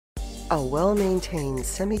A well-maintained,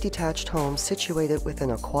 semi-detached home situated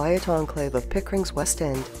within a quiet enclave of Pickering's West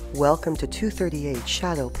End. Welcome to 238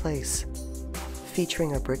 Shadow Place.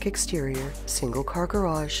 Featuring a brick exterior, single-car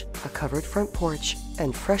garage, a covered front porch,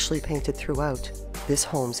 and freshly painted throughout, this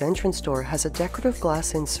home's entrance door has a decorative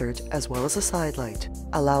glass insert as well as a sidelight,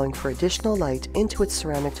 allowing for additional light into its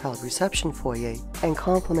ceramic-tiled reception foyer and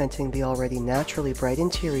complementing the already naturally bright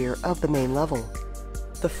interior of the main level.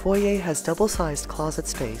 The foyer has double-sized closet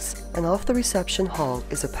space, and off the reception hall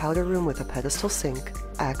is a powder room with a pedestal sink,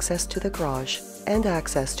 access to the garage, and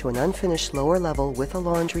access to an unfinished lower level with a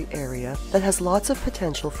laundry area that has lots of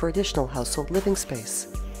potential for additional household living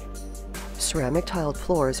space. Ceramic tiled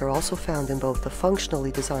floors are also found in both the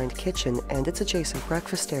functionally designed kitchen and its adjacent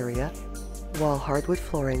breakfast area, while hardwood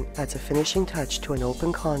flooring adds a finishing touch to an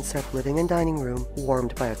open concept living and dining room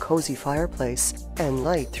warmed by a cozy fireplace and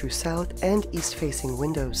light through south and east facing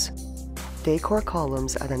windows. Decor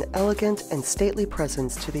columns add an elegant and stately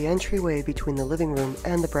presence to the entryway between the living room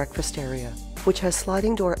and the breakfast area, which has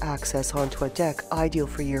sliding door access onto a deck ideal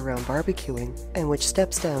for year-round barbecuing and which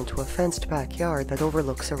steps down to a fenced backyard that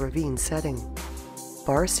overlooks a ravine setting.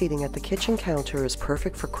 Bar seating at the kitchen counter is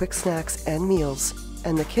perfect for quick snacks and meals,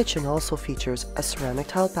 and the kitchen also features a ceramic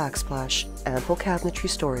tiled backsplash, ample cabinetry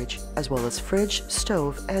storage, as well as fridge,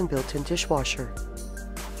 stove, and built-in dishwasher.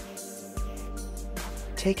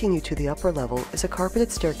 Taking you to the upper level is a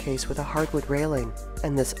carpeted staircase with a hardwood railing,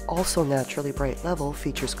 and this also naturally bright level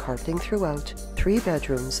features carpeting throughout, 3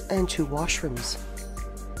 bedrooms, and 2 washrooms.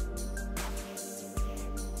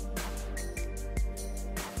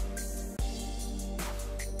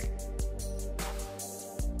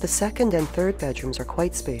 The second and third bedrooms are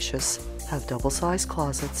quite spacious, have double-sized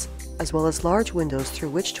closets, as well as large windows through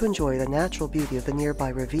which to enjoy the natural beauty of the nearby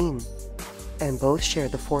ravine. And both share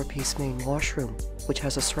the 4-piece main washroom, which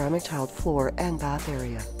has a ceramic tiled floor and bath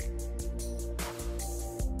area.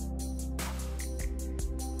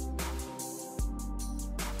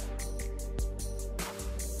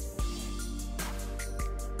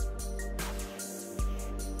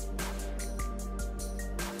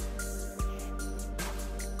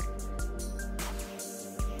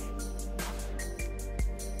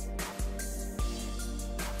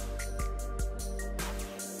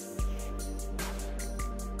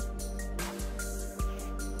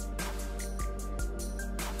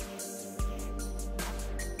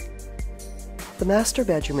 The master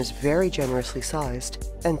bedroom is very generously sized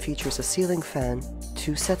and features a ceiling fan,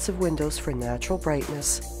 2 sets of windows for natural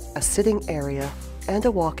brightness, a sitting area, and a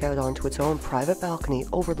walkout onto its own private balcony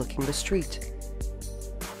overlooking the street.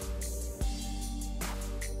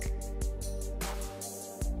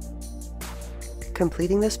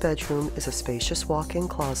 Completing this bedroom is a spacious walk-in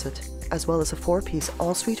closet, as well as a 4-piece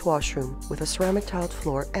ensuite washroom with a ceramic tiled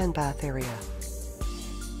floor and bath area.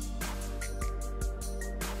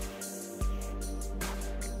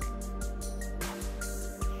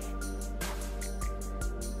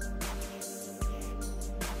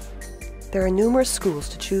 There are numerous schools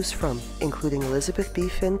to choose from, including Elizabeth B.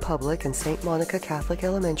 Finn Public and St. Monica Catholic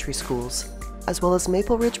Elementary Schools, as well as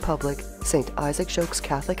Maple Ridge Public, St. Isaac Jogues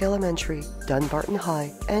Catholic Elementary, Dunbarton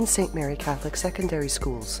High, and St. Mary Catholic Secondary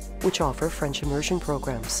Schools, which offer French immersion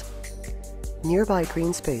programs. Nearby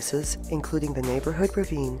green spaces, including the neighborhood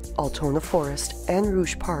ravine, Altona Forest, and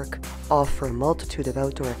Rouge Park, offer a multitude of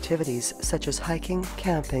outdoor activities such as hiking,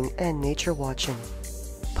 camping, and nature watching.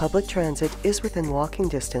 Public transit is within walking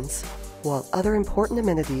distance, while other important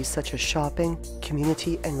amenities such as shopping,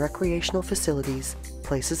 community and recreational facilities,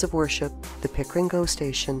 places of worship, the Pickering GO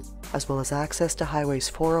station, as well as access to highways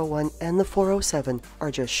 401 and the 407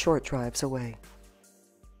 are just short drives away.